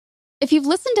If you've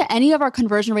listened to any of our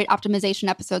conversion rate optimization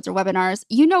episodes or webinars,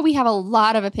 you know we have a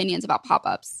lot of opinions about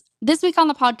pop-ups. This week on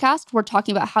the podcast, we're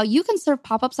talking about how you can serve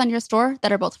pop-ups on your store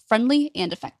that are both friendly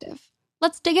and effective.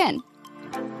 Let's dig in.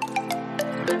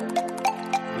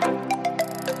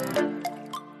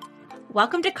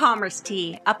 Welcome to Commerce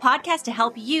Tea, a podcast to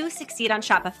help you succeed on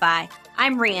Shopify.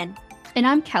 I'm Rian. And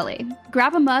I'm Kelly.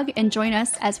 Grab a mug and join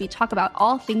us as we talk about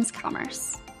all things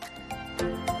commerce.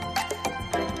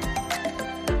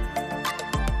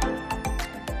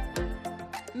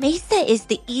 Mesa is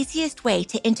the easiest way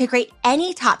to integrate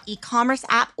any top e-commerce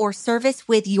app or service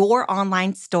with your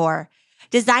online store.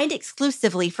 Designed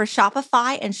exclusively for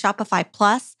Shopify and Shopify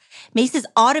Plus, Mesa's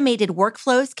automated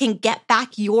workflows can get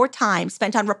back your time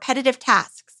spent on repetitive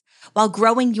tasks while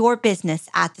growing your business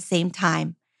at the same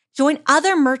time. Join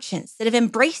other merchants that have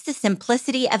embraced the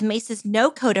simplicity of Mesa's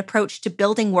no-code approach to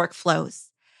building workflows.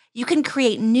 You can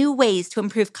create new ways to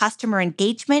improve customer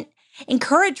engagement,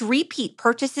 encourage repeat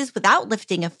purchases without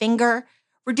lifting a finger,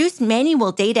 reduce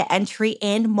manual data entry,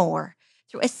 and more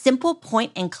through a simple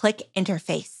point-and-click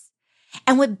interface.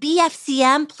 And with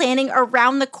BFCM planning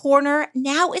around the corner,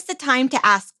 now is the time to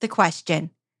ask the question,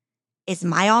 is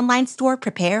my online store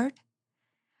prepared?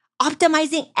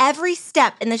 Optimizing every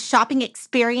step in the shopping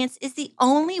experience is the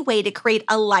only way to create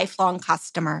a lifelong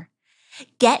customer.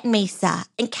 Get Mesa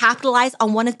and capitalize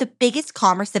on one of the biggest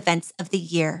commerce events of the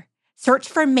year. Search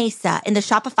for Mesa in the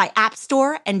Shopify App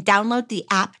Store and download the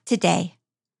app today.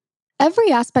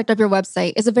 Every aspect of your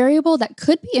website is a variable that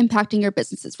could be impacting your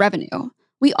business's revenue.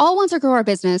 We all want to grow our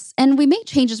business, and we make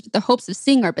changes with the hopes of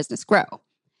seeing our business grow.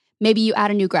 Maybe you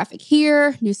add a new graphic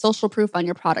here, new social proof on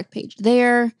your product page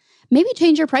there, maybe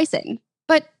change your pricing.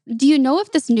 But do you know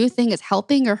if this new thing is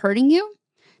helping or hurting you?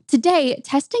 Today,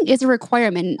 testing is a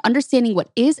requirement in understanding what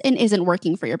is and isn't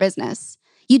working for your business.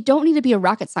 You don't need to be a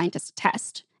rocket scientist to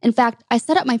test. In fact, I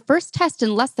set up my first test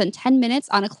in less than 10 minutes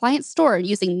on a client store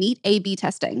using Neat A/B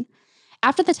testing.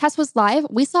 After the test was live,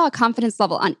 we saw a confidence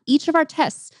level on each of our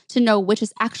tests to know which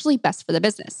is actually best for the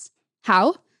business.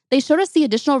 How? They showed us the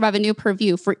additional revenue per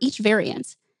view for each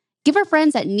variant. Give our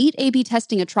friends at Neat A/B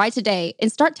Testing a try today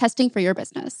and start testing for your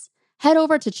business. Head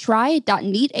over to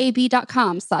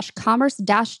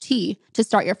try.neatab.com/commerce-t to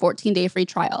start your 14-day free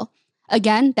trial.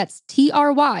 Again, that's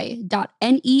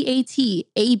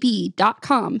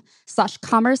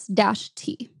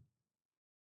try.neatab.com/commerce-t.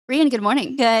 Rian, good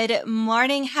morning. Good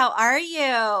morning. How are you?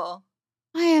 I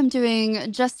am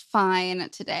doing just fine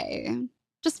today.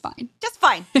 Just fine. Just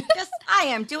fine. I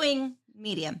am doing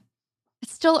medium.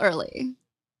 It's still early.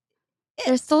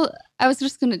 I was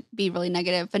just going to be really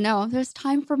negative, but no, there's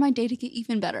time for my day to get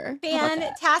even better.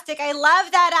 Fantastic. I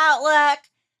love that outlook.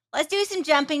 Let's do some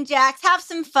jumping jacks, have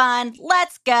some fun.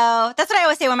 Let's go. That's what I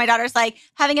always say when my daughter's like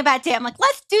having a bad day. I'm like,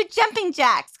 let's do jumping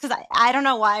jacks. Because I don't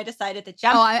know why I decided to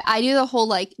jump. Oh, I do the whole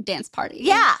like dance party.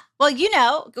 Yeah. Well, you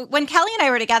know, when Kelly and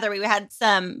I were together, we had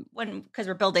because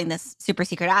we're building this super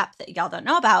secret app that y'all don't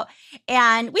know about.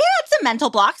 And we had some mental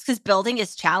blocks because building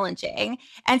is challenging.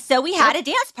 And so we had a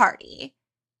dance party.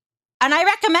 And I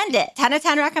recommend it. 10 out of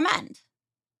 10 recommend.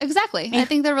 Exactly. I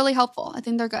think they're really helpful. I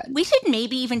think they're good. We should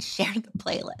maybe even share the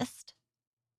playlist.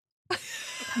 That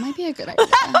might be a good idea.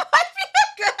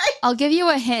 I'll give you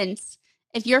a hint.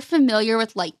 If you're familiar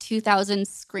with like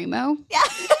 2000s Screamo, yeah,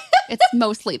 it's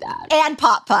mostly that. And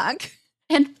pop punk.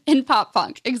 And pop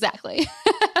punk, exactly.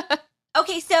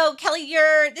 Okay, so Kelly,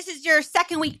 this is your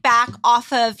second week back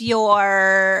off of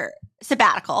your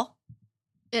sabbatical.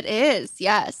 It is,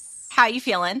 yes. How are you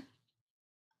feeling?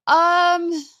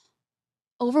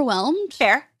 Overwhelmed.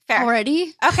 Fair.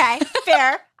 Already. Okay,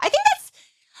 fair. I think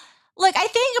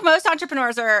most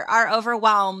entrepreneurs are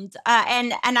overwhelmed.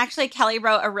 And actually, Kelly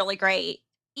wrote a really great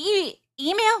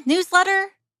email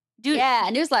newsletter.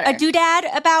 Newsletter. A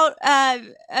doodad about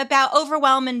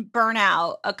overwhelm and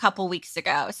burnout a couple weeks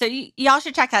ago. So y'all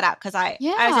should check that out because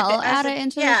I'll add it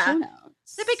into the show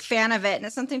notes. I'm a big fan of it, and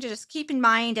it's something to just keep in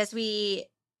mind as we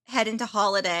head into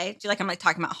holiday. I'm like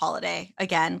talking about holiday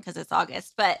again because it's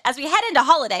August, but as we head into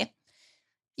holiday,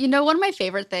 you know, one of my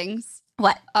favorite things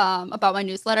about my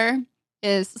newsletter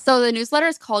is, so the newsletter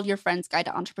is called Your Friend's Guide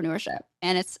to Entrepreneurship,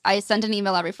 and I send an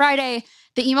email every Friday.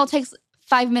 The email takes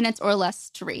 5 minutes or less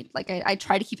to read. Like I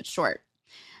try to keep it short,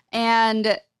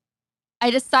 and I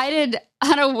decided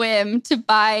on a whim to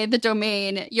buy the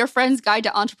domain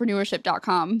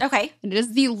yourfriendsguidetoentrepreneurship.com. Okay. And it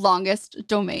is the longest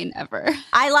domain ever.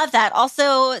 I love that.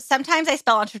 Also, sometimes I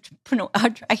spell entrepreneur.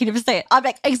 I can even say it. I'm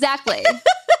like, exactly.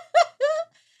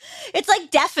 It's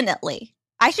like definitely.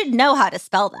 I should know how to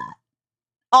spell that.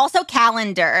 Also,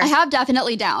 calendar. I have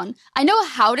definitely down. I know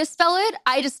how to spell it.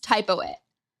 I just typo it.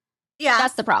 Yeah.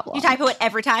 That's the problem. You typo it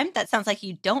every time? That sounds like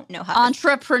you don't know how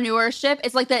Entrepreneurship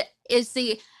is like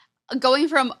going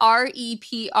from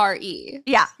REPRE.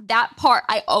 Yeah. That part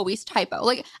I always typo.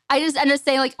 Like I just end up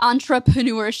saying like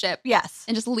entrepreneurship. Yes.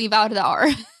 And just leave out the R.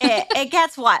 it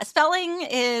gets what? Spelling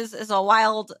is a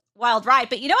wild ride.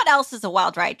 But you know what else is a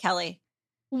wild ride, Kelly?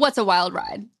 What's a wild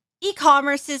ride?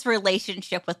 E-commerce's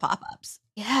relationship with pop-ups.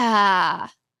 Yeah.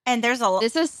 And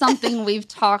this is something we've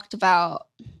talked about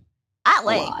at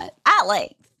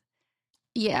length.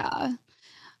 Yeah.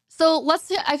 So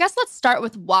let's start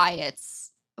with why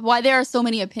there are so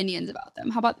many opinions about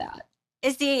them. How about that?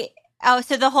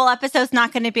 So the whole episode's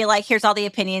not going to be like, here's all the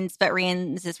opinions, but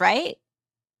Rian's is right?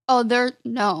 Oh,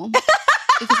 no.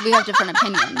 Because we have different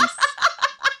opinions.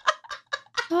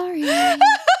 Sorry.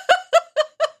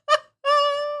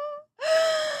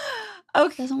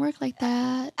 Okay. It doesn't work like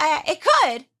that. It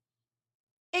could.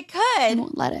 I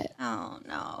won't let it. Oh,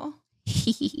 no.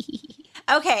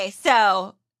 Okay,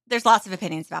 so there's lots of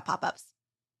opinions about pop-ups.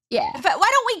 Yeah. But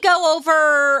why don't we go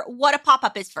over what a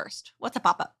pop-up is first? What's a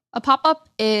pop-up? A pop-up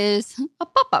is a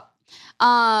pop-up.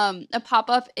 A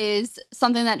pop-up is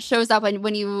something that shows up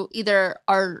when you either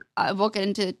are, we'll get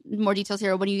into more details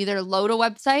here, when you either load a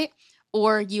website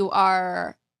or you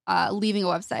are leaving a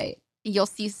website. You'll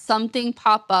see something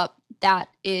pop up that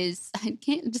is, I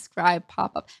can't describe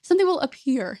pop-up. Something will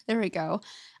appear. There we go.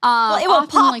 It will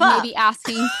pop up. Maybe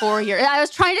asking for I was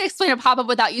trying to explain a pop-up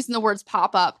without using the words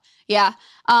pop-up. Yeah.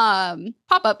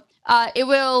 Pop-up.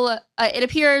 It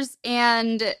appears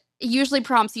and usually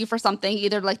prompts you for something,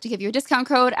 either like to give you a discount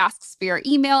code, asks for your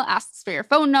email, asks for your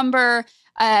phone number,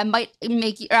 might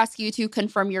ask you to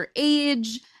confirm your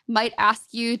age, might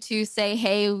ask you to say,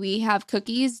 hey, we have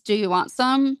cookies. Do you want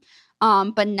some?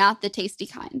 But not the tasty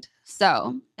kind.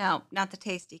 So no, not the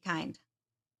tasty kind.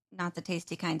 Not the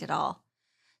tasty kind at all.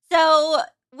 So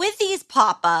with these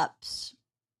pop-ups,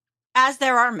 as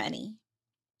there are many,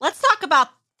 let's talk about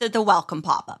the welcome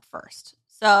pop-up first.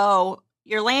 So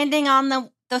you're landing on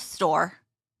the store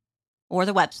or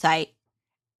the website,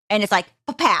 and it's like,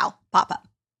 pa-pow, pop-up.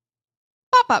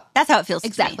 Pop-up. That's how it feels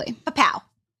exactly. To me. Pa-pow.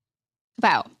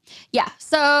 Pa-pow. Yeah.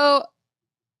 So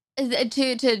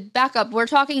to back up, we're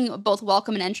talking both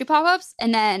welcome and entry pop-ups,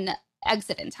 and then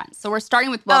exit intent. So we're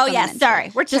starting with welcome. Oh, yes. And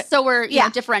sorry. We're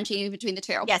differentiating between the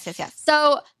two. Yes.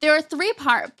 So there are three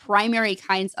primary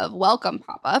kinds of welcome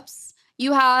pop-ups.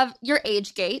 You have your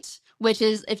age gate, which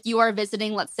is if you are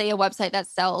visiting, let's say, a website that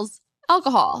sells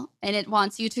alcohol, and it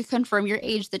wants you to confirm your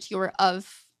age, that you are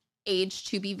of age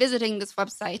to be visiting this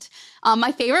website.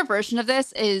 My favorite version of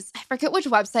this is, I forget which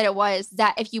website it was,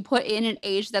 that if you put in an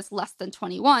age that's less than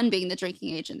 21, being the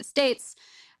drinking age in the States,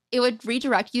 it would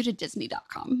redirect you to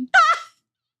Disney.com.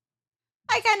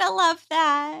 I kind of love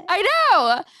that. I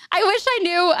know.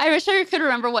 I wish I could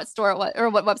remember what store it was or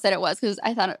what website it was, because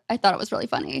I thought it was really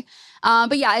funny.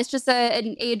 But yeah, it's just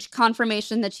an age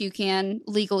confirmation that you can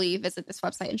legally visit this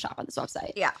website and shop on this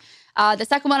website. Yeah. The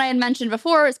second one I had mentioned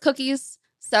before is cookies.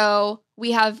 So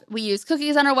we use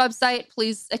cookies on our website.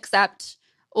 Please accept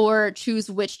or choose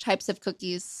which types of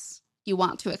cookies you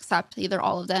want to accept, either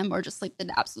all of them or just like the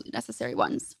absolutely necessary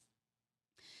ones.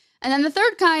 And then the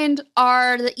third kind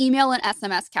are the email and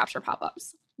SMS capture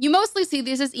pop-ups. You mostly see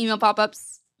these as email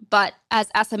pop-ups, but as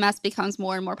SMS becomes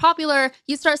more and more popular,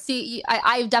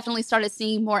 I've definitely started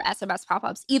seeing more SMS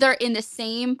pop-ups, either in the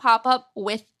same pop-up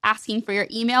with asking for your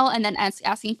email and then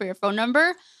asking for your phone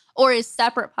number, or a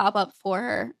separate pop-up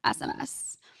for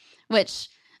SMS, which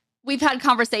we've had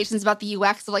conversations about the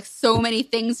UX of like so many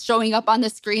things showing up on the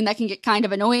screen that can get kind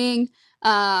of annoying.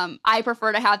 I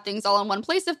prefer to have things all in one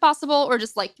place if possible, or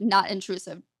just like not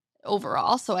intrusive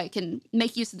overall, so I can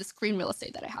make use of the screen real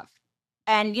estate that I have.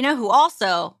 And you know who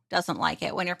also doesn't like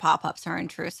it when your pop-ups are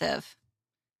intrusive?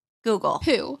 Google.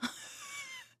 Who?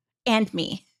 And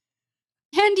me.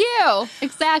 And you.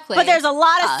 Exactly. But there's a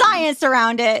lot of science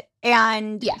around it.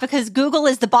 And because Google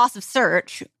is the boss of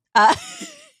search.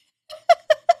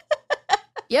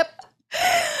 Yep.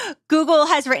 Google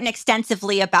has written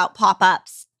extensively about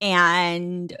pop-ups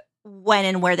and when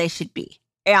and where they should be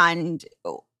and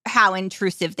how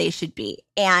intrusive they should be.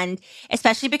 And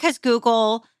especially because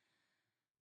Google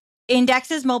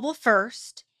indexes mobile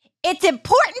first, it's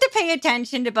important to pay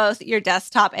attention to both your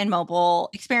desktop and mobile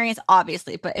experience,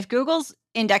 obviously. But if Google's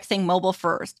indexing mobile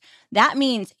first, that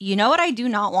means, you know what I do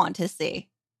not want to see?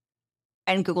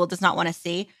 And Google does not want to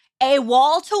see a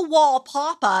wall-to-wall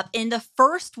pop-up in the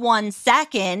first 1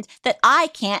 second that I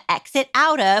can't exit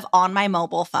out of on my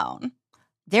mobile phone.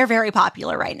 They're very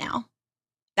popular right now.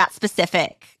 That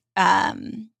specific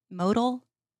modal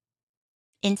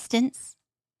instance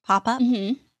pop-up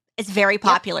is very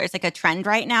popular. It's like a trend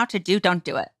right now to do. Don't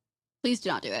do it. Please do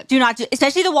not do it. Do not do,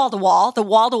 especially the wall-to-wall. The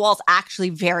wall-to-wall is actually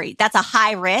that's a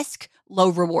high risk, low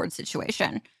reward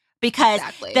situation. Because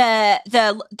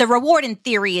the reward in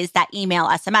theory is that email,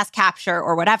 SMS capture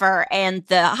or whatever, and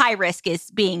the high risk is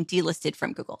being delisted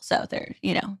from Google. So there,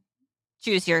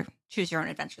 choose your own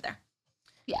adventure there.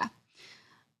 Yeah.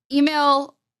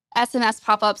 Email, SMS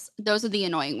pop-ups, those are the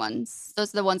annoying ones.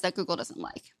 Those are the ones that Google doesn't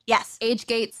like. Yes. Age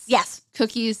gates. Yes.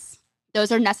 Cookies.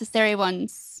 Those are necessary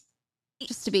ones.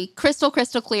 Just to be crystal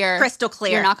clear. Crystal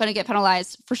clear. You're not going to get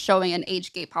penalized for showing an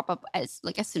age gate pop-up as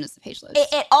soon as the page loads.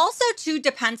 It also, too,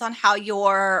 depends on how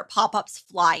your pop-ups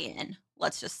fly in.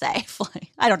 Let's just say.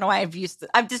 I don't know why I've used it.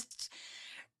 I'm just...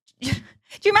 Do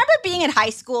you remember being in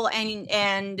high school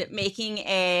and making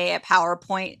a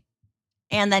PowerPoint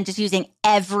and then just using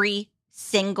every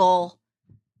single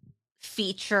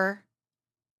feature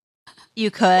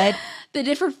you could? The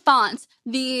different fonts.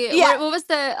 What was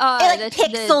the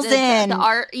pixels the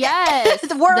art? Yes,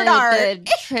 the word art.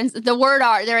 The word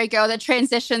art. There we go. The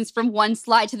transitions from one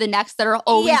slide to the next that are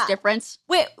always different.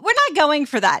 We're not going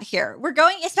for that here. We're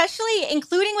going, especially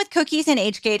including with cookies and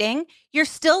age gating. You're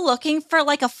still looking for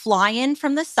like a fly-in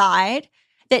from the side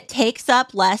that takes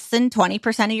up less than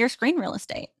 20% of your screen real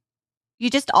estate. You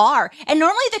just are. And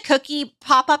normally the cookie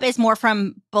pop-up is more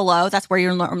from below. That's where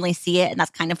you normally see it. And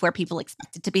that's kind of where people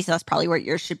expect it to be. So that's probably where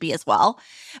yours should be as well.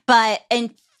 But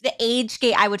in the age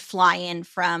gate, I would fly in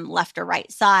from left or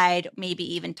right side,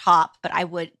 maybe even top. But I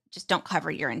would just don't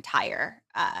cover your entire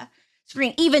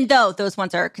screen, even though those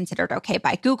ones are considered okay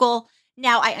by Google.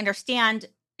 Now, I understand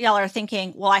y'all are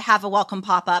thinking, well, I have a welcome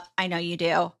pop-up. I know you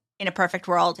do. In a perfect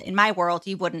world, in my world,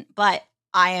 you wouldn't. But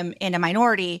I am in a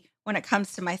minority when it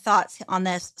comes to my thoughts on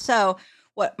this. So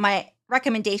what my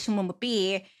recommendation would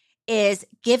be is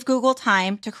give Google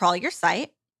time to crawl your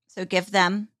site. So give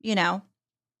them, 5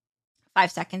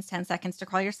 seconds, 10 seconds to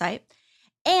crawl your site.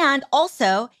 And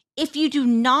also, if you do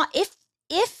not,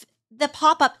 if the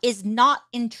pop-up is not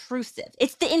intrusive,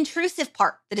 it's the intrusive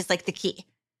part that is like the key.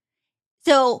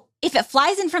 So if it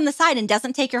flies in from the side and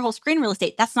doesn't take your whole screen real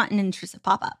estate, that's not an intrusive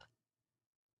pop-up.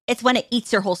 It's when it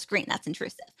eats your whole screen that's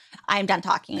intrusive. I'm done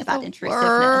talking about intrusiveness.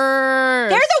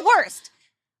 They're the worst.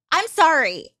 I'm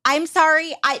sorry.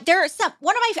 There are some.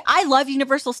 I love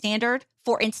Universal Standard,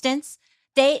 for instance.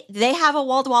 They have a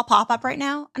wall-to-wall pop-up right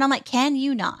now, and I'm like, can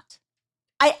you not?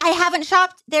 I haven't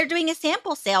shopped. They're doing a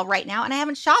sample sale right now, and I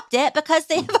haven't shopped it because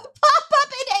they have a pop-up,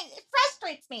 and it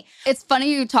frustrates me. It's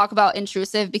funny you talk about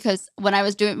intrusive because when I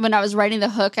was writing the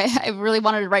hook, I really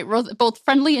wanted to write both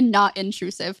friendly and not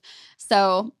intrusive.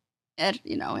 So I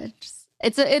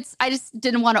just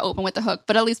didn't want to open with the hook,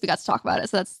 but at least we got to talk about it.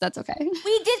 So that's okay.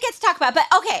 We did get to talk about it,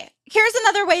 but okay, here's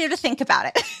another way to think about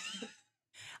it.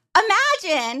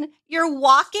 Imagine you're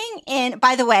walking in,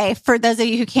 by the way, for those of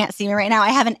you who can't see me right now, I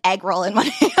have an egg roll in one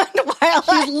hand while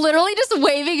she's literally just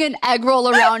waving an egg roll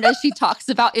around as she talks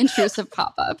about intrusive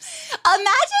pop-ups.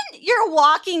 Imagine you're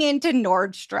walking into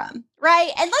Nordstrom,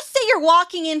 right? And let's say you're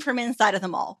walking in from inside of the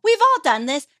mall. We've all done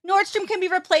this. Nordstrom can be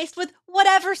replaced with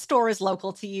whatever store is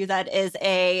local to you that is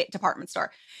a department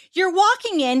store. You're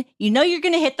walking in, you're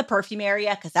going to hit the perfume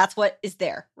area because that's what is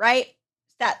there, right?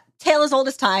 That tale as old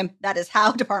as time. That is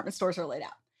how department stores are laid out.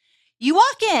 You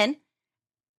walk in,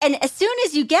 and as soon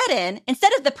as you get in,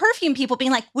 instead of the perfume people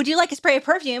being like, would you like a spray of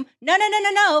perfume? No.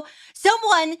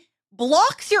 Someone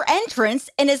blocks your entrance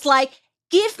and is like,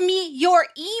 give me your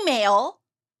email.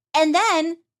 And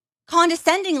then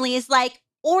condescendingly is like,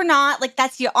 or not, like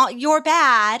that's you're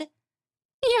bad.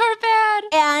 You're bad.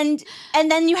 And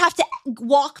then you have to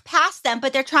walk past them,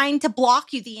 but they're trying to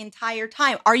block you the entire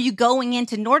time. Are you going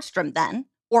into Nordstrom then?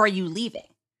 Or are you leaving?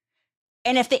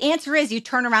 And if the answer is you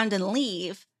turn around and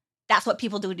leave, that's what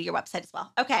people do to your website as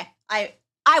well. Okay, I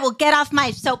will get off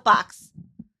my soapbox.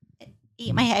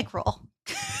 Eat my egg roll.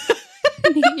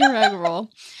 Eat your egg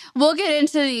roll. We'll get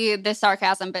into the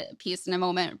sarcasm piece in a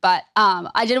moment, but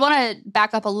I did want to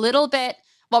back up a little bit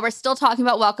while we're still talking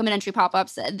about welcome and entry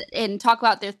pop-ups and talk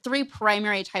about the 3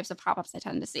 primary types of pop-ups I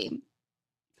tend to see.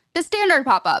 The standard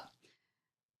pop-up.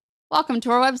 Welcome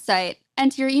to our website.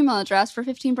 Enter your email address for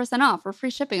 15% off or free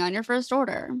shipping on your first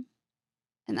order.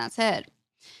 And that's it.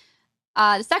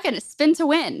 The second is spin to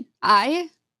win. I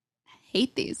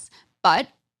hate these, but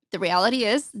the reality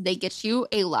is they get you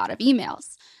a lot of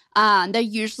emails. They're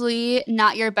usually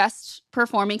not your best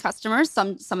performing customers.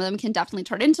 Some of them can definitely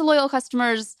turn into loyal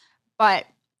customers, but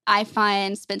I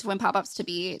find spin to win pop-ups to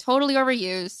be totally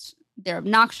overused. They're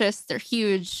obnoxious, they're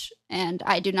huge, and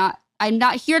I'm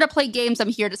not here to play games, I'm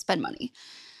here to spend money.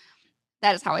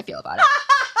 That is how I feel about it.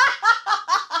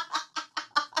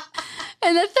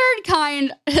 And the third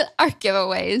kind are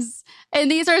giveaways. And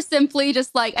these are simply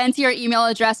just like enter your email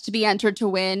address to be entered to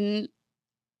win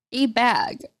a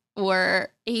bag or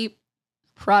a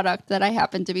product that I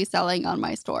happen to be selling on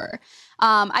my store.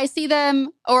 I see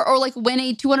them or like win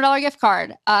a $200 gift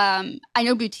card. I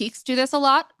know boutiques do this a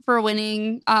lot for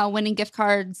winning gift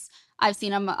cards. I've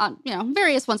seen them on,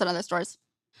 various ones on other stores.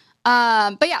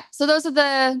 But yeah, so those are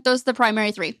the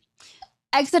primary three.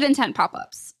 Exit intent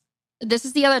pop-ups. This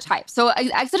is the other type. So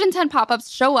exit intent pop-ups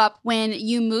show up when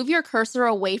you move your cursor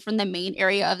away from the main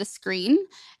area of the screen,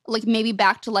 like maybe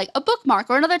back to like a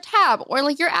bookmark or another tab or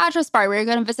like your address bar where you're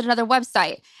going to visit another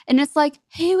website. And it's like,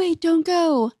 hey, wait, don't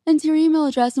go. Enter your email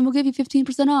address and we'll give you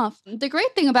 15% off. The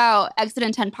great thing about exit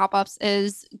intent pop-ups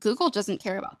is Google doesn't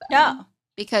care about them. No.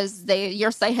 Because your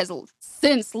site has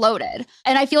since loaded.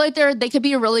 And I feel like they could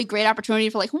be a really great opportunity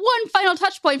for like one final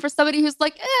touch point for somebody who's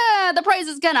like, the price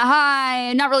is kind of high.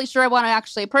 I'm not really sure I want to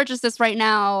actually purchase this right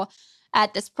now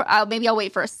at this. Maybe I'll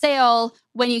wait for a sale,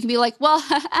 when you can be like, well,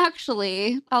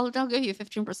 actually, I'll give you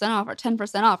 15% off or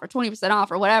 10% off or 20% off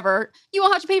or whatever. You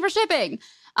won't have to pay for shipping,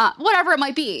 whatever it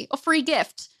might be, a free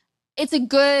gift. It's a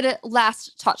good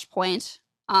last touch point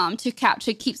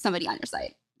to keep somebody on your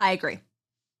site. I agree.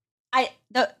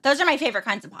 Those are my favorite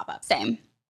kinds of pop-ups. Same.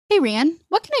 Hey, Rhian,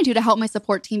 what can I do to help my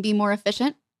support team be more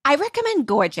efficient? I recommend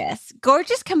Gorgias.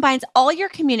 Gorgias combines all your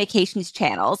communications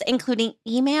channels, including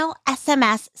email,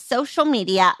 SMS, social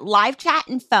media, live chat,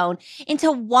 and phone,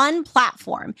 into one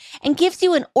platform and gives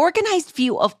you an organized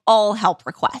view of all help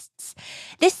requests.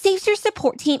 This saves your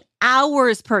support team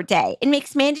hours per day and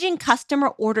makes managing customer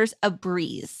orders a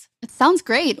breeze. It sounds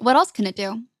great. What else can it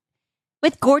do?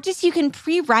 With Gorgias, you can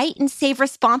pre-write and save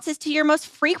responses to your most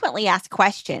frequently asked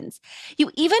questions.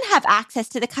 You even have access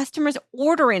to the customer's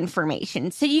order information,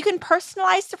 so you can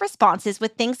personalize the responses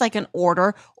with things like an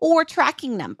order or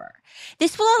tracking number.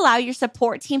 This will allow your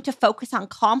support team to focus on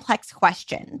complex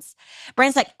questions.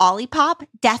 Brands like Olipop,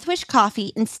 Deathwish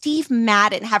Coffee, and Steve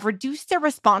Madden have reduced their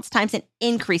response times and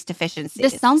increased efficiency.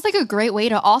 This sounds like a great way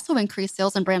to also increase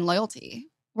sales and brand loyalty.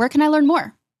 Where can I learn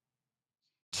more?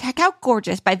 Check out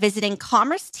Gorgias by visiting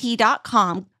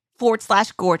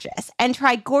commercetee.com/gorgeous and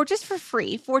try Gorgias for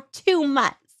free for 2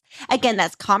 months. Again,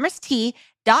 that's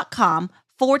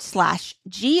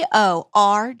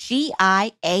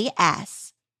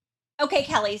commercetee.com/GORGIAS. Okay,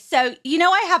 Kelly. So,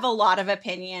 I have a lot of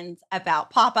opinions about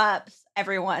pop-ups.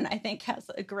 Everyone, I think, has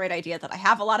a great idea that I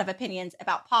have a lot of opinions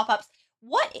about pop-ups.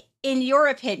 What, in your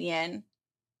opinion,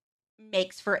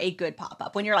 makes for a good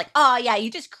pop-up? When you're like, oh, yeah, you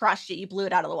just crushed it. You blew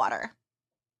it out of the water.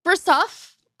 First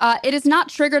off, it is not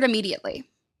triggered immediately.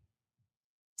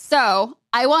 So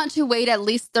I want to wait at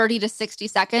least 30 to 60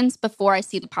 seconds before I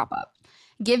see the pop-up.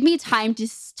 Give me time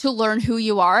to learn who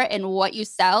you are and what you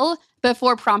sell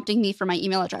before prompting me for my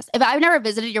email address. If I've never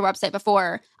visited your website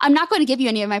before, I'm not going to give you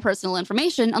any of my personal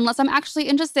information unless I'm actually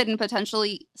interested in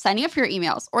potentially signing up for your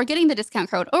emails or getting the discount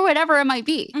code or whatever it might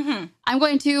be. Mm-hmm. I'm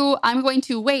going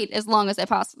to wait as long as I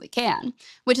possibly can,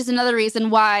 which is another reason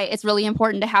why it's really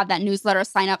important to have that newsletter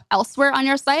sign up elsewhere on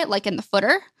your site, like in the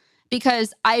footer,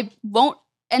 because I won't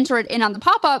enter it in on the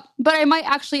pop-up, but I might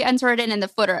actually enter it in the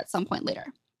footer at some point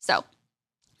later. So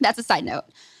that's a side note.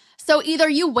 So either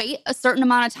you wait a certain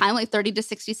amount of time, like 30 to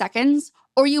 60 seconds,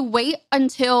 or you wait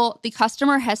until the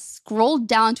customer has scrolled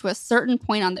down to a certain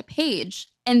point on the page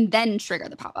and then trigger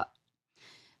the pop-up.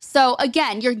 So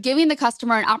again, you're giving the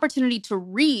customer an opportunity to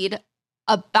read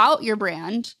about your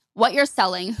brand, what you're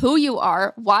selling, who you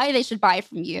are, why they should buy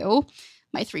from you.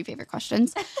 My 3 favorite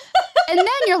questions. And then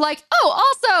you're like,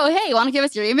 oh, also, hey, you want to give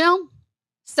us your email?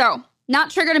 So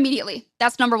not triggered immediately.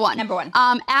 That's number one.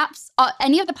 Apps,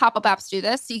 any of the pop-up apps do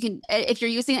this. So you can, if you're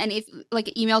using any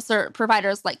like email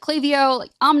providers like Klaviyo,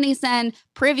 like Omnisend,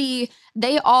 Privy,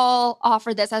 they all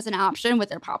offer this as an option with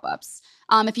their pop-ups.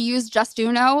 If you use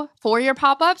Justuno for your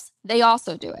pop-ups, they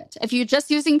also do it. If you're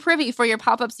just using Privy for your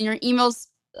pop-ups and your emails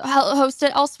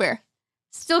hosted elsewhere,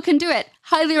 still can do it.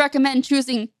 Highly recommend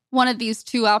choosing one of these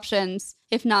 2 options,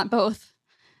 if not both,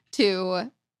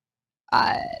 to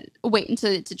wait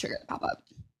until to trigger the pop-up.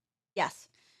 Yes.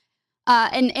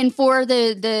 And for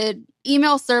the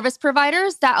email service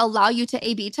providers that allow you to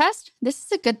A/B test, this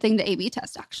is a good thing to A/B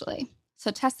test, actually.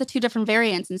 So test the 2 different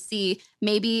variants and see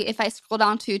maybe if I scroll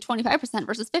down to 25%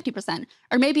 versus 50%,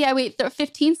 or maybe I wait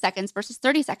 15 seconds versus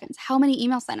 30 seconds. How many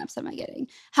email signups am I getting?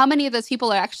 How many of those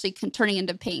people are actually turning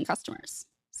into paying customers?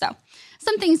 So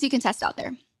some things you can test out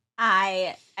there.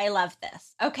 I love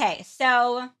this. Okay,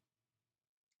 so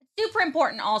super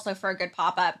important also for a good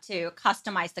pop-up to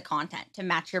customize the content to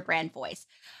match your brand voice.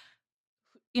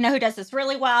 You know who does this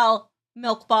really well?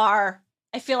 Milk Bar.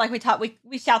 I feel like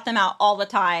we shout them out all the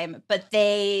time, but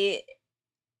they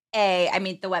A, I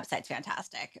mean, the website's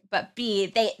fantastic, but B,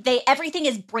 they everything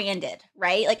is branded,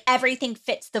 right? Like everything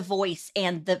fits the voice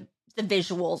and the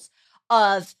visuals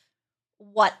of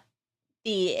what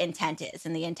the intent is,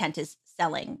 and the intent is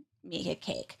selling me a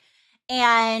cake.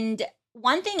 And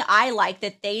one thing I like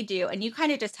that they do, and you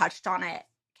kind of just touched on it,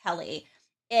 Kelly,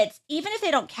 it's even if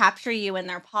they don't capture you in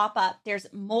their pop-up, there's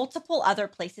multiple other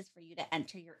places for you to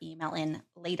enter your email in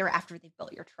later after they've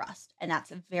built your trust. And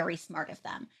that's very smart of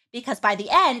them, because by the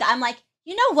end, I'm like,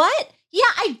 you know what? Yeah,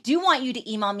 I do want you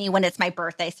to email me when it's my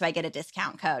birthday so I get a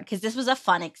discount code, because this was a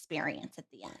fun experience at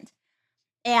the end.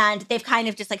 And they've kind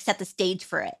of just like set the stage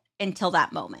for it until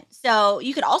that moment. So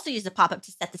you could also use the pop-up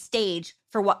to set the stage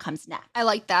for what comes next. I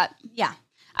like that. Yeah.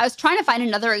 I was trying to find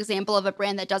another example of a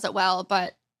brand that does it well,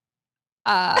 but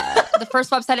the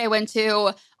first website I went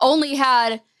to only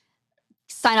had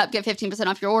sign up, get 15%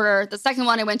 off your order. The second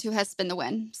one I went to has spin the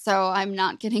win. So I'm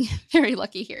not getting very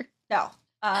lucky here. No.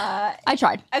 I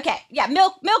tried. Okay. Yeah.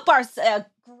 Milk Bar's a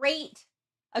great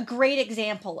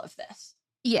example of this.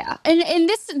 Yeah. And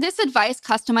this advice,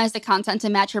 customize the content to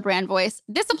match your brand voice.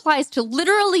 This applies to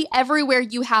literally everywhere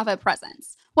you have a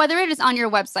presence. Whether it is on your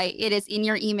website, it is in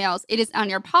your emails, it is on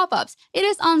your pop-ups, it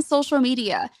is on social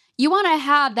media. You want to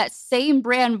have that same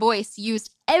brand voice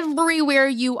used everywhere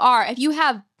you are. If you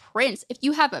have print, if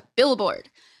you have a billboard,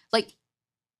 like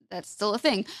that's still a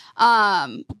thing.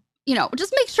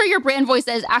 Just make sure your brand voice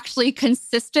is actually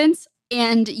consistent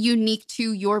and unique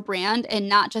to your brand, and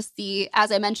not just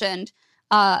as I mentioned,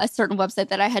 a certain website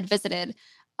that I had visited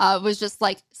was just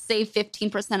like save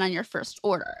 15% on your first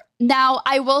order. Now,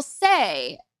 I will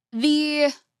say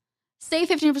the save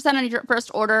 15% on your first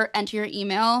order, enter your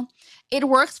email. It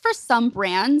works for some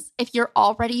brands if you're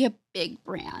already a big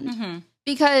brand,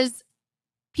 because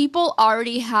people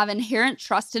already have inherent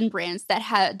trust in brands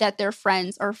that their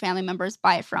friends or family members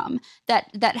buy from,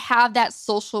 that have that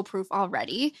social proof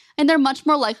already, and they're much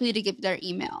more likely to give their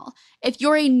email. If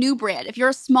you're a new brand, if you're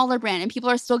a smaller brand and people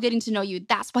are still getting to know you,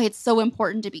 that's why it's so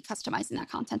important to be customizing that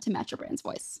content to match your brand's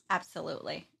voice.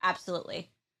 Absolutely. Absolutely.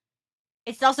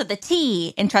 It's also the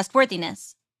T in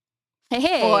trustworthiness.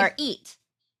 Hey. Or EAT,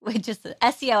 which is the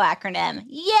SEO acronym.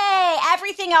 Yay!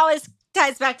 Everything always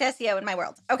ties back to SEO in my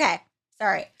world. Okay.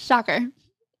 Sorry. Shocker.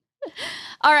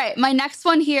 All right. My next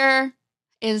one here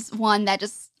is one that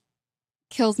just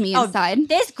kills me inside.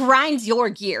 This grinds your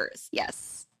gears.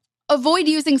 Yes. Avoid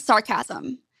using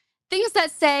sarcasm. Things that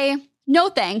say, no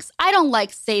thanks, I don't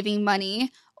like saving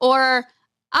money, or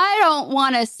I don't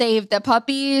want to save the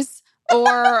puppies,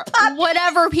 or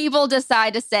whatever people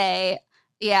decide to say.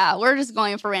 Yeah, we're just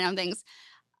going for random things.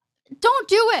 Don't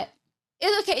do it.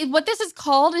 Okay, what this is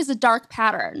called is a dark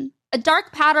pattern. A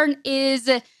dark pattern is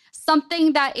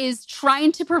something that is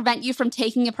trying to prevent you from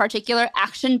taking a particular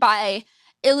action by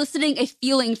eliciting a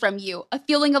feeling from you, a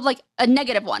feeling of like a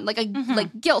negative one, like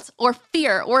like guilt or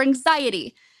fear or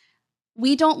anxiety.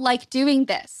 We don't like doing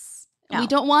this. No. We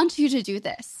don't want you to do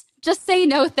this. Just say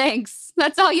no thanks.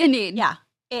 That's all you need. Yeah,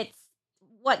 it's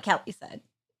what Kelly said.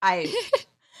 I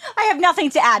have nothing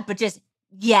to add, but just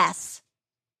yes.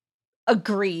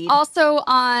 Agreed. Also,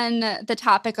 on the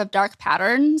topic of dark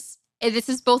patterns, this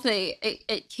is both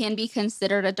it can be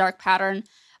considered a dark pattern,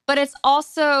 but it's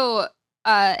also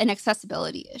an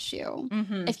accessibility issue.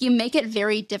 If you make it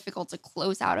very difficult to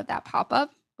close out of that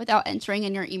pop-up without entering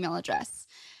in your email address,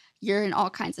 you're in all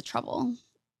kinds of trouble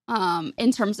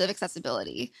in terms of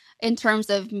accessibility, in terms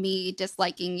of me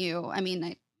disliking you. I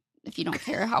mean, if you don't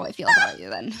care how I feel about you,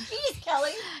 then jeez,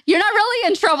 Kelly, you're not really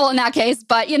in trouble in that case.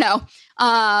 But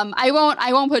I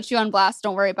won't put you on blast.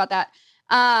 Don't worry about that.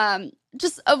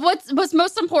 Just what's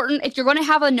most important, if you're going to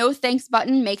have a no thanks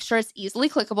button, make sure it's easily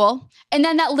clickable. And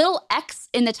then that little X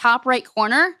in the top right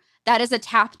corner, that is a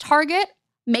tap target.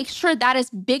 Make sure that is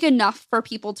big enough for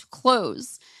people to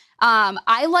close.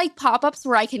 I like pop-ups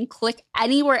where I can click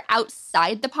anywhere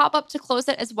outside the pop-up to close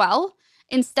it as well,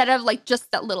 instead of like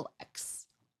just that little X.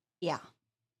 Yeah.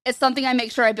 It's something I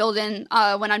make sure I build in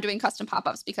when I'm doing custom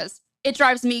pop-ups, because it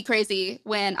drives me crazy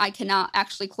when I cannot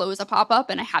actually close a pop-up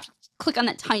and I have to click on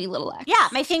that tiny little X. Yeah,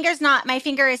 my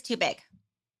finger is too big.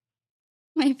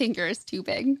 My finger is too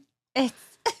big. It's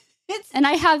and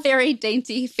I have very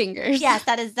dainty fingers. Yes,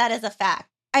 that is a fact.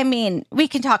 I mean, we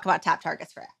can talk about tap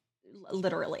targets for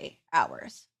literally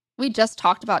hours. We just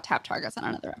talked about tap targets on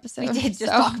another episode. We did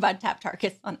just talk about tap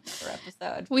targets on another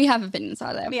episode. We have opinions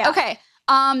on that. Yeah. Okay.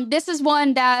 This is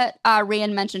one that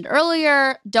Rand mentioned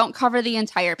earlier. Don't cover the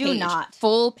entire page. Do not.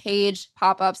 Full page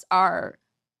pop-ups are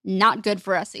not good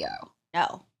for SEO.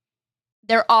 No.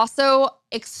 They're also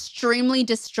extremely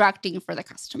distracting for the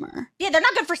customer. Yeah, they're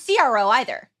not good for CRO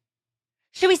either.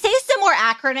 Should we say some more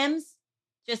acronyms?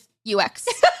 Just UX.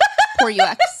 Poor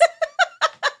UX.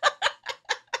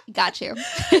 Got you.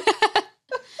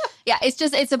 Yeah,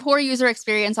 it's a poor user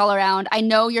experience all around. I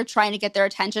know you're trying to get their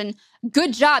attention.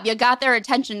 Good job. You got their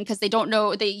attention because they don't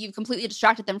know you've completely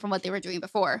distracted them from what they were doing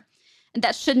before. And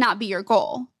that should not be your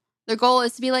goal. Their goal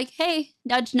is to be like, hey,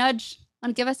 nudge, nudge.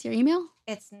 Want to give us your email?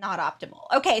 It's not optimal.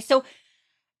 Okay, so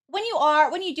when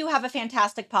you do have a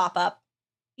fantastic pop-up,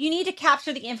 you need to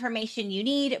capture the information you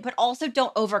need, but also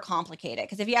don't overcomplicate it.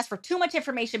 Because if you ask for too much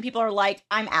information, people are like,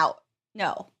 I'm out.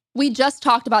 No. We just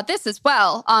talked about this as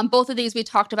well. Both of these we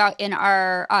talked about in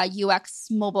our UX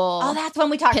mobile. Oh, that's when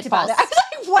we talked pitfalls. about it.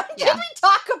 I was like, when did we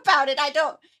talk about it? Kelly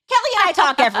and I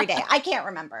talk every day. I can't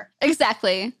remember.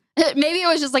 Exactly. Maybe it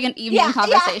was just like an evening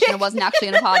conversation. Yeah. It wasn't actually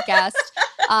in a podcast.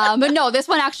 But no, this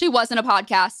one actually wasn't a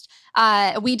podcast.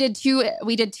 We did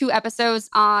two episodes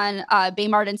on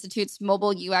Baymard Institute's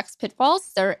mobile UX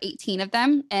pitfalls. There are 18 of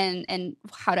them and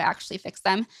how to actually fix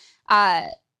them.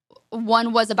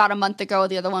 One was about a month ago.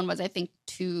 The other one was, I think,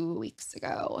 2 weeks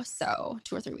ago. So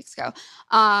 2 or 3 weeks ago.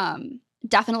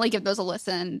 Definitely give those a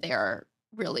listen. They're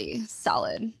really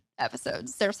solid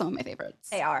episodes. They're some of my favorites.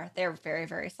 They are. They're very,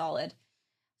 very solid.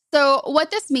 So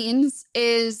what this means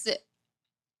is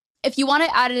if you want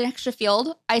to add an extra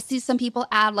field, I see some people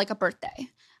add like a birthday.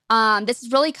 This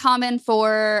is really common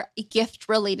for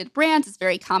gift-related brands. It's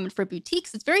very common for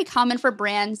boutiques. It's very common for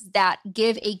brands that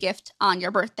give a gift on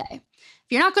your birthday.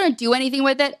 If you're not going to do anything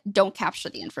with it, don't capture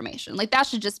the information. Like that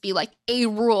should just be like a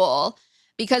rule,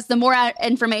 because the more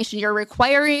information you're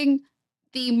requiring,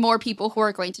 the more people who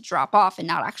are going to drop off and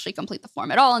not actually complete the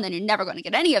form at all, and then you're never going to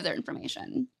get any of their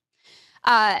information.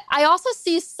 I also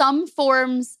see some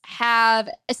forms have,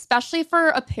 especially for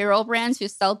apparel brands who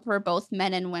sell for both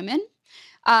men and women,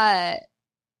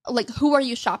 like who are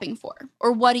you shopping for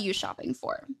or what are you shopping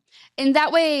for? And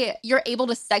that way you're able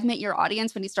to segment your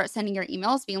audience when you start sending your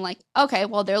emails being like, okay,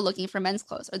 well, they're looking for men's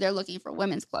clothes or they're looking for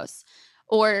women's clothes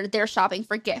or they're shopping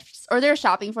for gifts or they're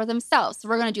shopping for themselves. So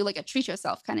we're going to do like a treat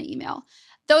yourself kind of email.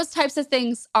 Those types of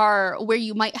things are where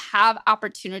you might have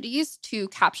opportunities to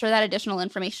capture that additional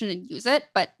information and use it.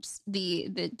 But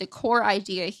the core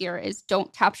idea here is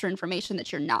don't capture information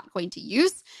that you're not going to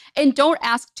use and don't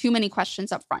ask too many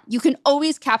questions up front. You can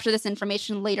always capture this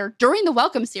information later during the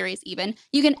welcome series even.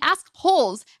 You can ask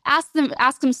polls, ask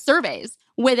them surveys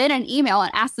within an email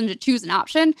and ask them to choose an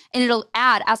option, and it'll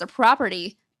add as a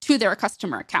property to their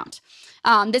customer account.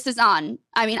 This is on,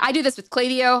 I mean, I do this with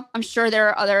Klaviyo. I'm sure there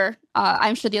are other,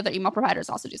 I'm sure the other email providers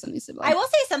also do something similar. I will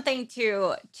say something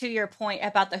to your point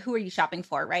about the who are you shopping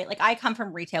for, right? Like I come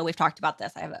from retail. We've talked about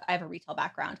this. I have a retail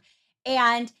background.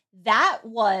 And that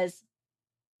was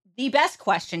the best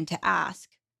question to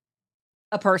ask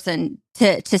a person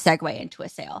to segue into a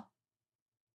sale.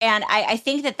 And I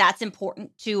think that that's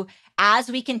important to, as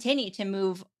we continue to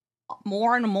move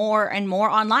more and more and more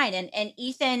online. And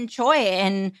Ethan Choi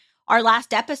in our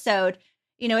last episode,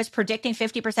 is predicting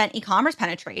 50% e-commerce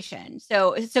penetration.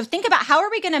 So think about how are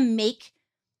we going to make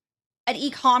an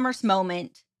e-commerce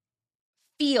moment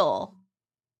feel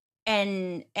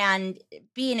and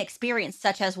be an experience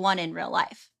such as one in real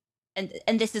life? And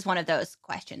this is one of those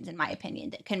questions, in my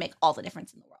opinion, that can make all the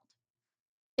difference in the world.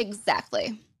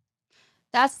 Exactly.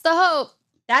 That's the hope.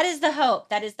 That is the hope.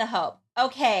 That is the hope.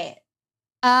 Okay.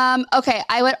 Okay,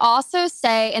 I would also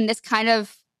say, and this kind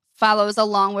of follows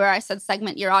along where I said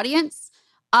segment your audience,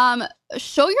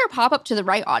 show your pop-up to the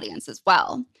right audience as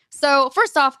well. So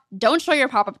first off, don't show your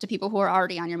pop-up to people who are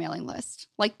already on your mailing list.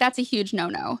 Like that's a huge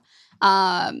no-no.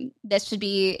 This should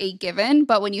be a given,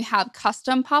 but when you have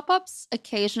custom pop-ups,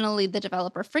 occasionally the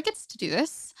developer forgets to do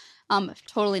this.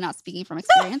 Totally not speaking from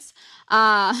experience.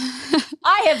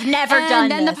 I have never done this.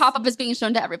 And then the pop-up is being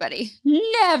shown to everybody.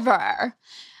 Never.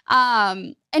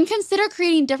 And consider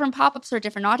creating different pop-ups for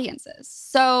different audiences.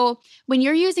 So when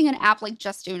you're using an app like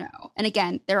Justuno, and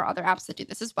again, there are other apps that do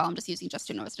this as well. I'm just using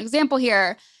Justuno as an example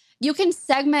here. You can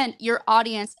segment your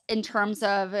audience in terms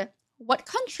of what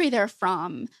country they're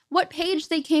from, what page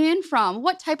they came in from,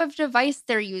 what type of device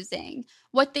they're using,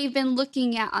 what they've been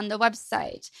looking at on the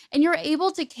website. And you're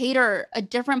able to cater a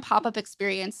different pop-up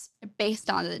experience based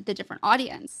on the different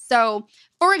audience. So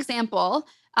for example,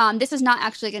 this is not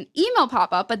actually like an email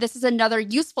pop-up, but this is another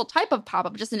useful type of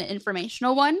pop-up, just an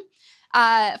informational one.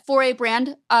 For a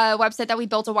brand website that we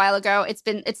built a while ago, it's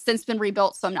since been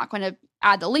rebuilt, so I'm not going to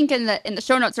add the link in the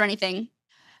show notes or anything.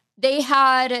 They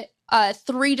had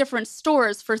 3 different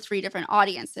stores for 3 different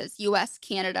audiences: US,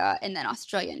 Canada, and then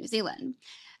Australia and New Zealand.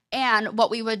 And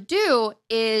what we would do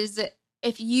is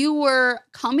if you were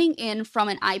coming in from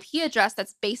an IP address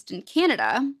that's based in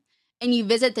Canada and you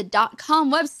visit the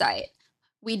 .com website,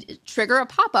 we'd trigger a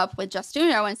pop-up with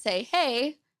Justuno and say,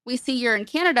 hey, we see you're in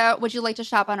Canada. Would you like to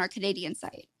shop on our Canadian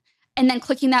site? And then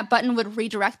clicking that button would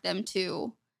redirect them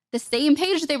to the same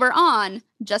page they were on,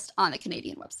 just on the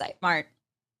Canadian website. Smart.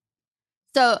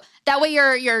 So that way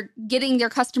you're getting your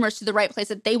customers to the right place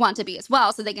that they want to be as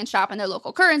well, so they can shop in their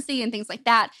local currency and things like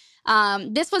that.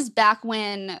 This was back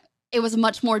when it was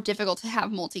much more difficult to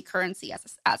have multi-currency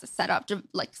as a setup,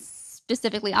 like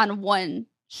specifically on one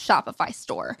Shopify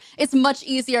store. It's much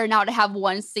easier now to have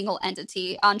one single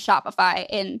entity on Shopify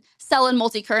and sell in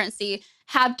multi-currency,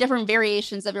 have different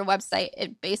variations of your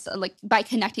website based on, like, by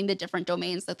connecting the different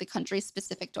domains, like the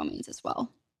country-specific domains as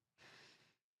well.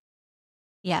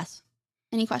 Yes.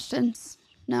 Any questions?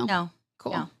 No? No.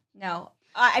 Cool. No.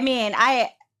 I mean,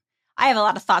 I have a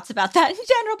lot of thoughts about that in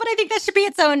general, but I think that should be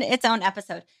its own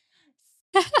episode.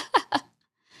 Let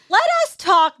us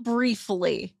talk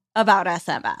briefly about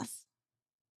SMS.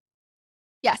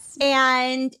 Yes.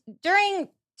 And during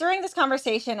this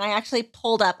conversation, I actually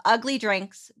pulled up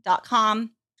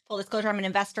uglydrinks.com. Full disclosure, I'm an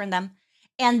investor in them.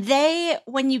 And they,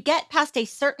 when you get past a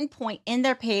certain point in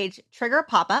their page, trigger a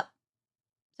pop-up.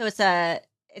 So I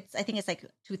think it's like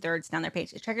 2/3 down their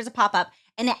page. It triggers a pop-up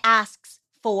and it asks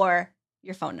for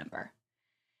your phone number.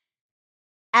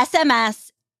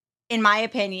 SMS, in my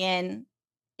opinion,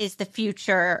 is the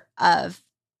future of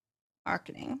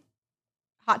marketing.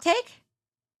 Hot take?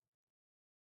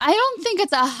 I don't think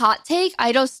it's a hot take.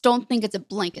 I just don't think it's a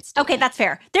blanket statement. Okay, that's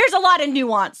fair. There's a lot of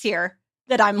nuance here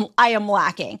that I am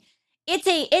lacking.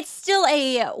 It's still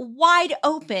a wide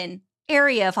open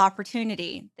area of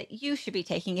opportunity that you should be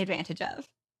taking advantage of.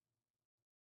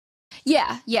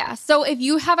 Yeah. So if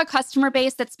you have a customer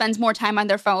base that spends more time on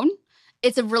their phone,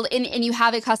 it's a really and you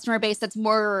have a customer base that's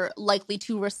more likely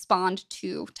to respond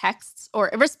to texts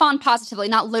or respond positively,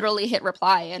 not literally hit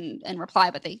reply and reply,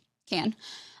 but they can.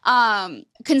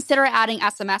 Consider adding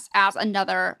SMS as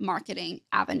another marketing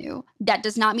avenue. That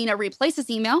does not mean it replaces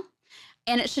email,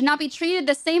 and it should not be treated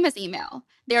the same as email.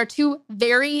 They are two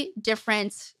very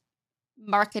different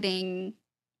marketing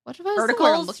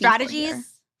verticals,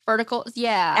 strategies, verticals,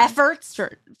 yeah, efforts,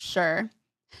 sure.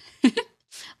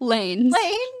 Lanes.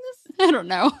 I don't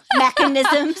know.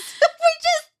 Mechanisms. We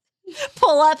just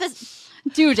pull up a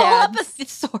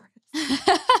thesaurus.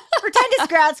 Pretend it's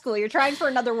grad school. You're trying for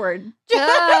another word.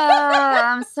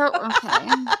 I'm so okay.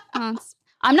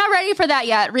 I'm not ready for that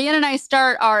yet. Rhiannon and I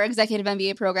start our executive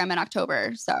MBA program in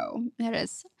October, so it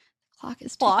is. Clock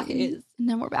is ticking. And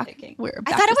then we're back. Ticking. We're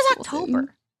back. I thought it was October. Soon.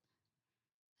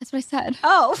 That's what I said.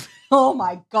 Oh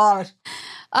my gosh.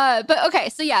 But okay,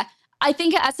 so yeah, I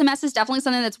think SMS is definitely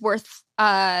something that's worth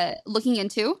looking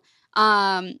into.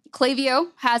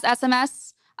 Klaviyo has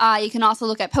SMS. You can also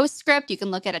look at Postscript. You can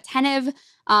look at Attentive.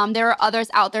 There are others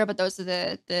out there, but those are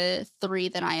the three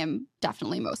that I am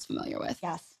definitely most familiar with.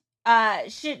 Yes.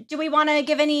 Do we want to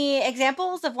give any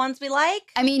examples of ones we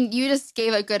like? I mean, you just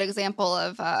gave a good example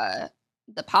of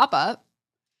the pop-up.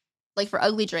 Like for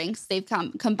Ugly Drinks, they've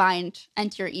combined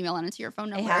enter your email and enter your phone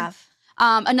number. They have.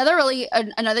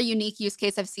 Another unique use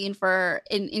case I've seen for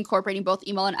incorporating both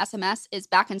email and SMS is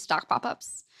back in stock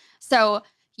pop-ups. So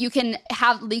you can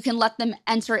let them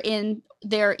enter in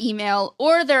their email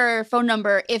or their phone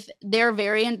number if their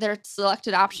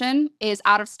selected option is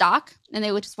out of stock and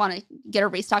they would just want to get a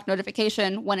restock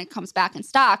notification when it comes back in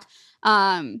stock.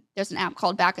 There's an app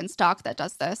called Back in Stock that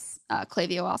does this.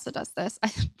 Klaviyo also does this.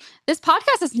 This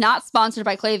podcast is not sponsored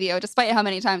by Klaviyo, despite how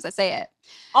many times I say it.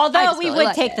 Although we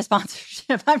would take the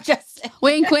sponsorship. I'm just saying.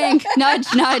 Wink, wink, nudge,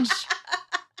 nudge.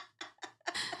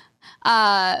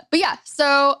 But yeah,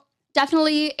 so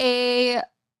definitely a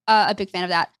big fan of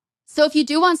that. So if you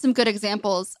do want some good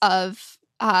examples of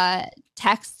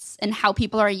texts and how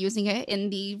people are using it in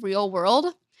the real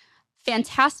world,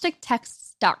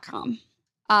 fantastictexts.com.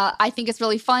 I think it's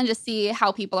really fun to see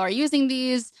how people are using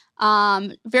these.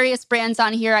 Various brands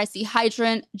on here. I see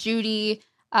Hydrant, Judy,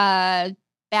 Bad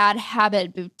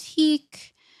Habit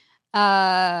Boutique,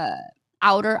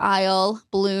 Outer Isle,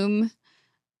 Bloom.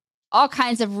 All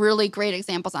kinds of really great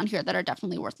examples on here that are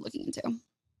definitely worth looking into.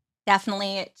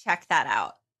 Definitely check that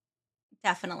out.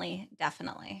 Definitely.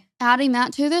 Adding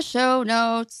that to the show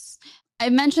notes. I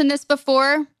mentioned this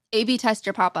before, A/B test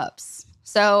your pop-ups.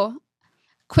 So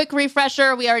quick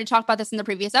refresher, we already talked about this in the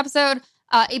previous episode.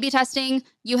 A/B testing,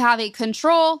 you have a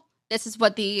control. This is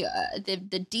what the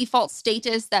default state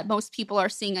is that most people are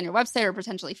seeing on your website, or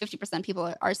potentially 50%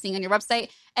 people are seeing on your website.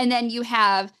 And then you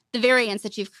have the variants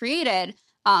that you've created.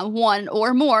 One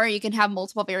or more, you can have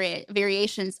multiple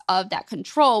variations of that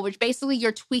control, which basically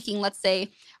you're tweaking. Let's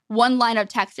say one line of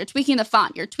text. You're tweaking the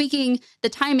font. You're tweaking the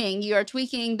timing. You're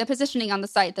tweaking the positioning on the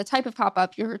site, the type of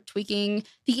pop-up. You're tweaking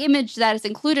the image that is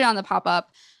included on the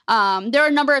pop-up. There are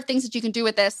a number of things that you can do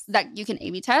with this that you can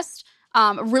A/B test.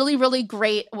 Really, really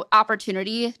great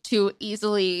opportunity to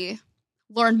easily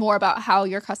learn more about how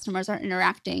your customers are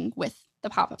interacting with the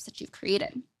pop-ups that you've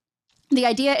created. The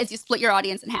idea is you split your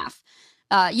audience in half.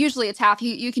 Usually it's half.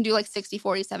 You can do like 60,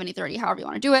 40, 70, 30, however you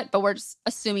want to do it. But we're just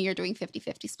assuming you're doing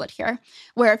 50-50 split here,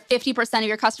 where 50% of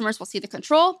your customers will see the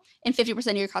control and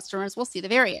 50% of your customers will see the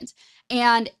variant.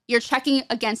 And you're checking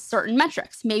against certain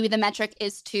metrics. Maybe the metric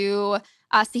is to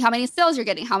see how many sales you're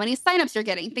getting, how many signups you're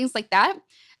getting, things like that.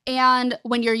 And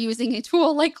when you're using a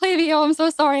tool like Klaviyo, I'm so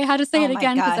sorry I had to say it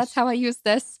again because that's how I use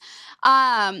this.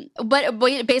 But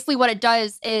basically what it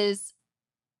does is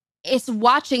it's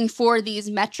watching for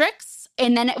these metrics,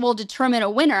 and then it will determine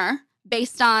a winner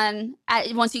based on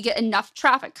once you get enough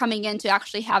traffic coming in to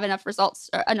actually have enough results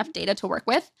or enough data to work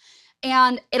with.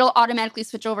 And it'll automatically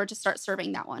switch over to start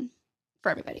serving that one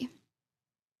for everybody.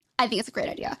 I think it's a great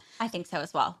idea. I think so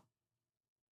as well.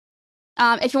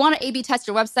 If you want to A/B test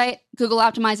your website, Google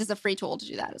Optimize is a free tool to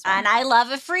do that as well. And I love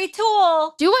a free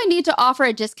tool. Do I need to offer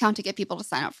a discount to get people to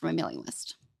sign up for my mailing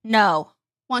list? No.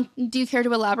 Do you care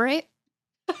to elaborate?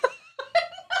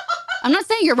 I'm not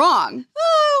saying you're wrong.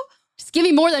 Oh. Just give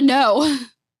me more than no.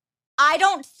 I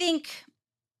don't think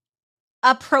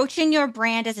approaching your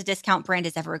brand as a discount brand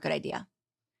is ever a good idea.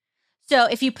 So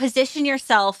if you position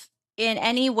yourself in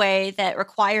any way that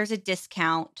requires a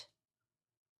discount,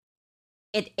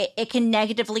 it can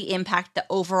negatively impact the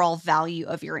overall value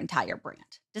of your entire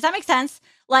brand. Does that make sense?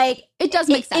 Like, it does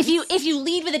make sense. If you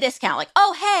lead with a discount, like,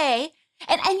 oh, hey,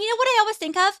 and you know what I always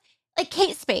think of? Like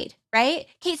Kate Spade, right?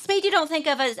 Kate Spade you don't think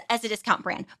of as a discount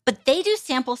brand, but they do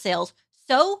sample sales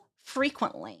so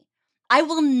frequently. I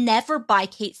will never buy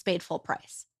Kate Spade full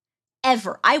price,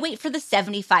 ever. I wait for the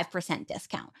 75%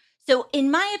 discount. So in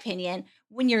my opinion,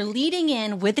 when you're leading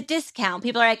in with a discount,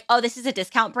 people are like, oh, this is a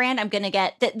discount brand. I'm going to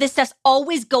get this stuff's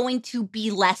always going to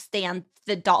be less than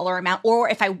the dollar amount. Or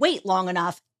if I wait long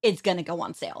enough, it's going to go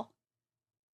on sale.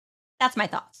 That's my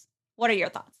thoughts. What are your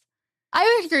thoughts? I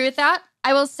would agree with that.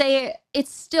 I will say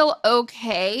it's still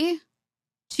okay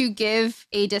to give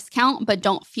a discount, but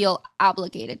don't feel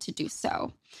obligated to do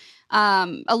so.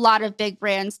 A lot of big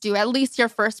brands do at least your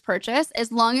first purchase, as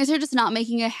long as you're just not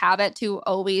making a habit to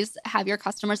always have your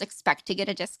customers expect to get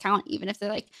a discount, even if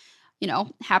they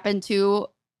happen to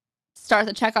start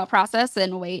the checkout process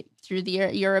and wait through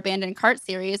your abandoned cart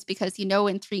series because in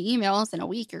 3 emails in a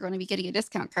week you're going to be getting a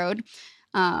discount code.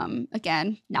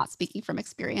 Again, not speaking from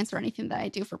experience or anything that I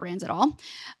do for brands at all.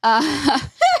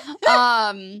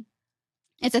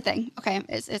 It's a thing. Okay.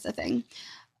 It's a thing.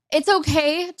 It's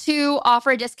okay to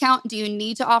offer a discount. Do you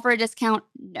need to offer a discount?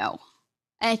 No.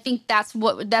 And I think that's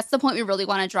the point we really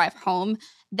want to drive home,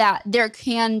 that there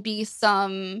can be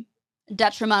some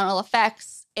detrimental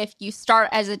effects if you start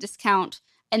as a discount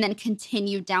and then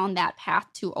continue down that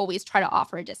path to always try to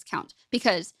offer a discount.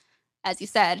 Because, as you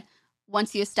said,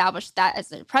 once you establish that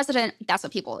as a precedent, that's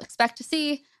what people expect to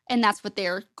see, and that's what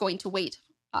they're going to wait.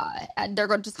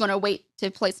 They're just going to wait to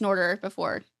place an order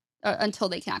before until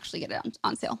they can actually get it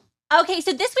on sale. Okay,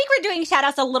 so this week we're doing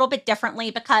shout-outs a little bit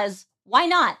differently because why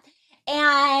not?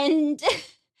 And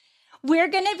we're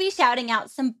going to be shouting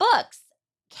out some books.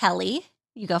 Kelly,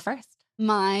 you go first.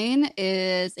 Mine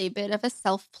is a bit of a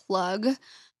self-plug.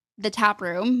 The Tap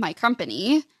Room, my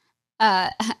company.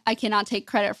 I cannot take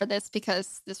credit for this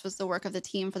because this was the work of the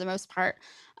team for the most part.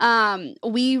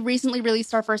 We recently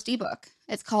released our first ebook.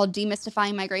 It's called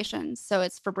Demystifying Migration. So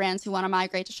it's for brands who want to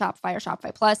migrate to Shopify or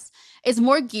Shopify Plus. It's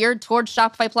more geared towards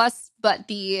Shopify Plus, but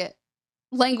the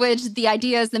language, the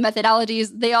ideas, the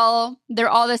methodologies, they're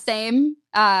all the same,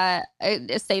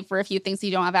 save for a few things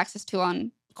you don't have access to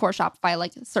on core Shopify,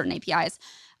 like certain APIs.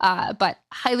 But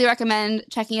highly recommend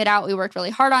checking it out. We worked really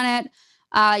hard on it.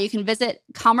 You can visit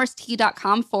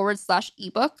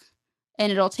commercetee.com/ebook,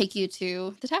 and it'll take you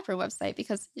to the Taproom website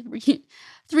because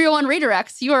 301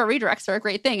 redirects, your redirects are a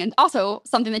great thing. And also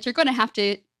something that you're going to have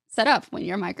to set up when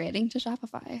you're migrating to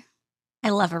Shopify. I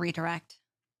love a redirect.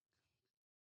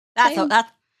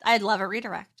 I'd love a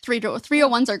redirect.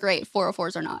 301s are great.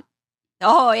 404s are not.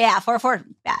 Oh, yeah. 404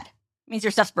 bad. It means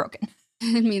your stuff's broken.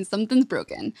 It means something's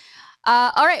broken.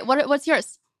 All right. What's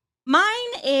yours? Mine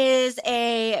is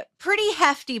a pretty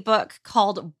hefty book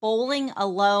called Bowling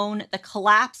Alone, The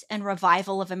Collapse and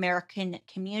Revival of American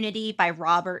Community by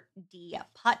Robert D.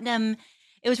 Putnam.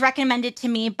 It was recommended to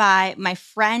me by my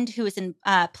friend who is in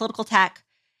political tech,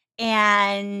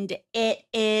 and it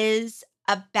is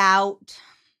about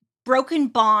broken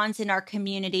bonds in our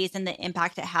communities and the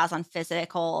impact it has on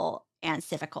physical and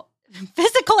physical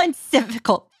and civic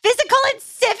health.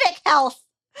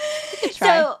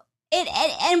 So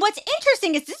and what's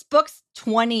interesting is this book's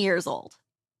 20 years old,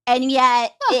 and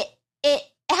yet it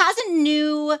has a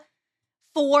new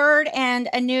forward and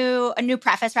a new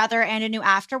preface rather, and a new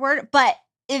afterword, but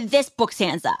this book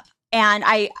stands up. And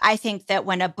I think that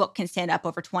when a book can stand up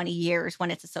over 20 years, when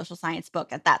it's a social science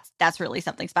book, that's really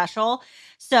something special.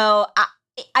 So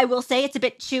I will say it's a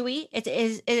bit chewy. It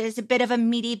is a bit of a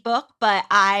meaty book, but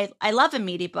I love a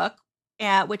meaty book,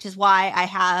 which is why I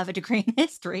have a degree in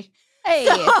history. Hey,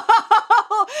 so,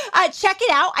 check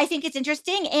it out. I think it's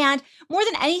interesting. And more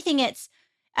than anything, it's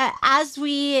as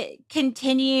we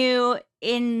continue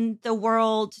in the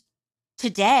world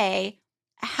today,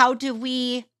 how do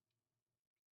we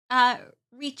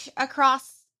reach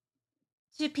across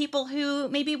to people who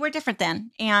maybe we're different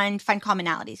than and find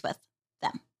commonalities with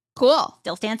them? cool.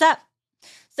 Still stands up.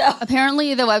 So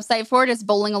Apparently, the website for it is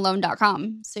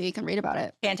bowlingalone.com, so you can read about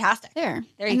it fantastic. there.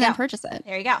 There you and go. then purchase it.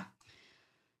 There you go.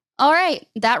 All right,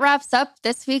 that wraps up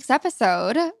this week's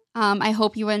episode. I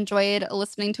hope you enjoyed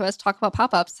listening to us talk about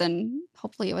pop-ups, and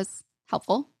hopefully it was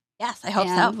helpful. Yes, I hope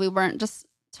and so. we weren't just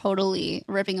totally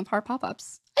ripping apart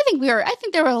pop-ups. I think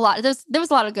there were a lot. There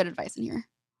was a lot of good advice in here.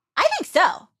 I think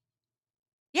so.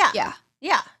 Yeah.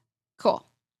 Yeah. Cool.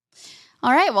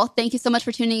 All right. Well, thank you so much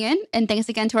for tuning in. And thanks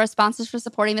again to our sponsors for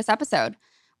supporting this episode.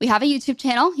 We have a YouTube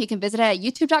channel. You can visit it at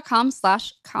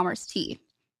youtube.com/commercetea.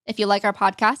 If you like our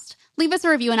podcast, leave us a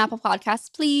review on Apple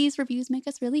Podcasts. Please. Reviews make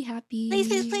us really happy.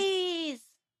 Please.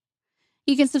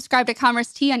 You can subscribe to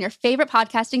Commerce Tea on your favorite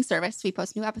podcasting service. We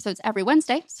post new episodes every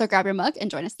Wednesday, so grab your mug and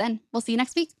join us then. We'll see you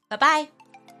next week. Bye-bye.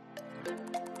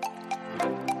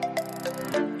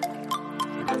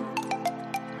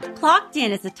 Clocked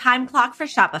In is a time clock for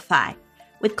Shopify.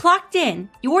 With Clocked In,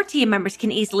 your team members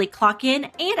can easily clock in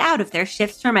and out of their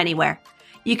shifts from anywhere.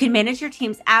 You can manage your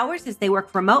team's hours as they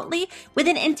work remotely with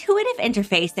an intuitive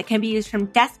interface that can be used from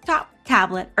desktop,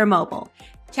 tablet, or mobile.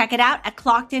 Check it out at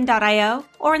clockedin.io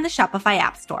or in the Shopify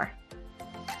App Store.